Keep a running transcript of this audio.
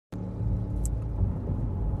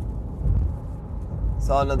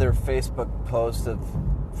Saw another Facebook post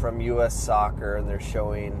from U.S. Soccer, and they're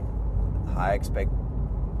showing high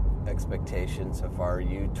expectations of our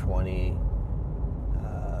U20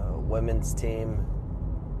 women's team,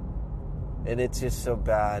 and it's just so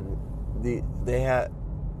bad. The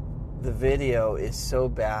video is so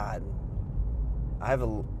bad. I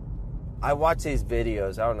watch these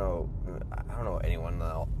videos. I don't know anyone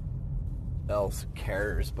else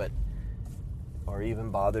cares, but or even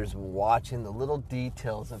bothers watching the little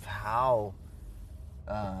details of how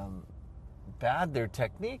bad their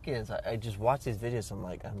technique is. I just watch these videos.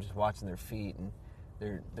 I'm just watching their feet, and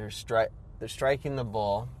they're striking the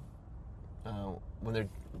ball when they're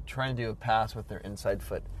trying to do a pass with their inside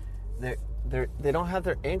foot. They don't have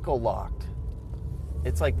their ankle locked.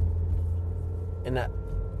 It's like, and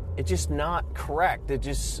it's just not correct.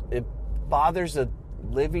 It bothers the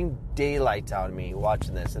living daylights out of me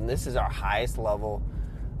watching this. And this is our highest level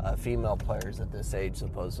female players at this age,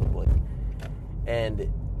 supposedly.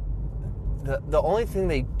 And the only thing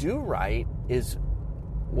they do right is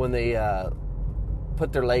when they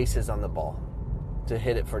put their laces on the ball to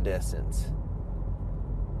hit it for distance.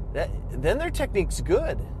 Then their technique's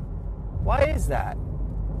good. Why is that?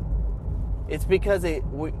 It's because they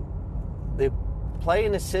play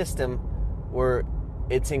in a system where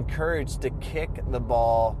it's encouraged to kick the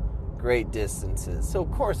ball great distances. So,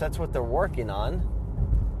 of course, that's what they're working on.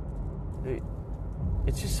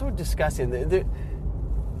 It's just so disgusting.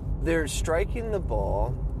 They're striking the ball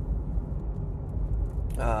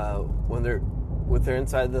when they're with their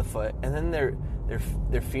inside of the foot, and then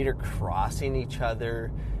their feet are crossing each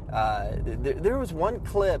other. There was one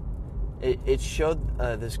clip. It showed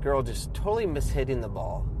this girl just totally mishitting the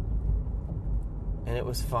ball. And it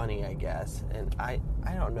was funny, I guess. And I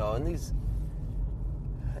don't know. And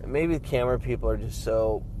maybe the camera people are just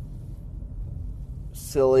so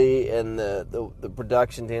silly, and the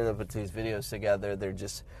production team that puts these videos together,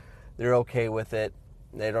 they're okay with it.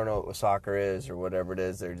 They don't know what soccer is or whatever it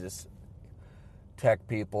is. They're just tech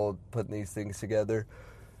people putting these things together.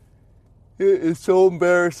 It's so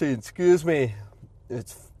embarrassing. Excuse me.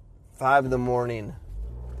 It's 5 a.m.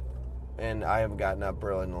 and I haven't gotten up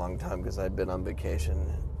early in a long time because I've been on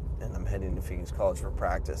vacation, and I'm heading to Phoenix College for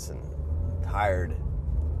practice and tired.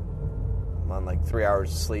 I'm on like 3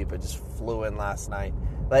 hours of sleep. I just flew in last night.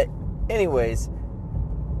 But anyways,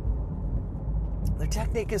 their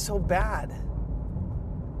technique is so bad.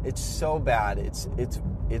 It's so bad. It's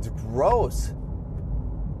gross.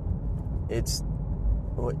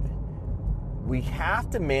 We have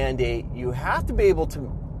to mandate. You have to be able to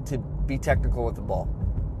be technical with the ball.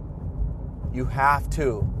 You have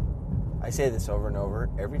to. I say this over and over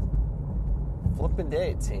every flipping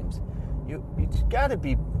day, it seems. You just got to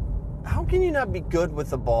be. How can you not be good with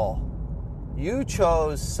the ball? You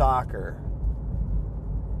chose soccer,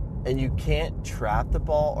 and you can't trap the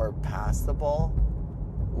ball or pass the ball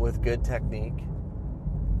with good technique.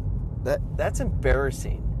 That's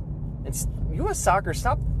embarrassing. And U.S. Soccer,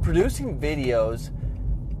 stop producing videos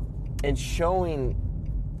and showing.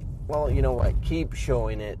 Well, you know what? Keep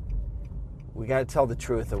showing it. We got to tell the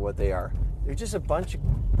truth of what they are. They're just a bunch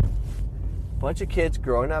of kids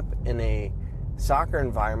growing up in a soccer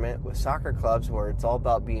environment with soccer clubs where it's all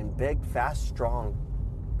about being big, fast, strong.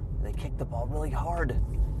 And they kick the ball really hard.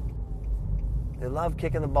 They love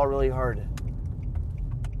kicking the ball really hard.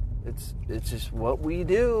 It's just what we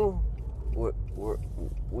do.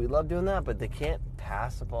 We love doing that, but they can't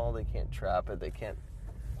pass the ball. They can't trap it. They can't.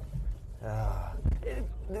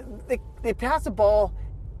 They pass the ball.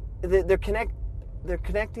 They're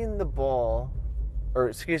connecting the ball, or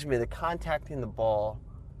excuse me, they're contacting the ball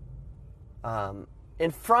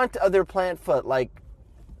in front of their plant foot, like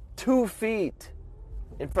 2 feet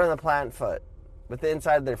in front of the plant foot, with the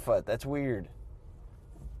inside of their foot. That's weird.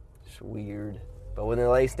 It's weird. But when they're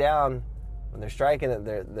laced down, when they're striking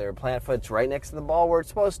it, their plant foot's right next to the ball where it's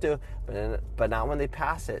supposed to, but not when they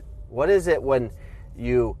pass it. What is it when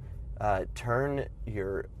you turn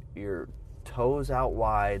your toes out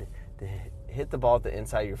wide to hit the ball at the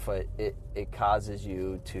inside of your foot? It causes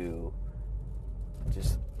you to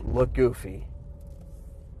just look goofy.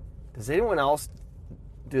 Does anyone else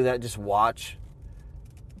do that? Just watch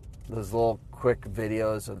those little quick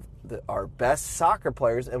videos of our best soccer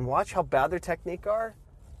players and watch how bad their technique are?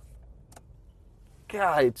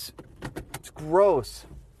 God, it's gross.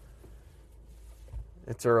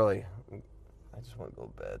 It's early. I just want to go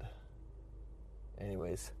to bed.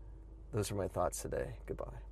 Anyways, those are my thoughts today. Goodbye.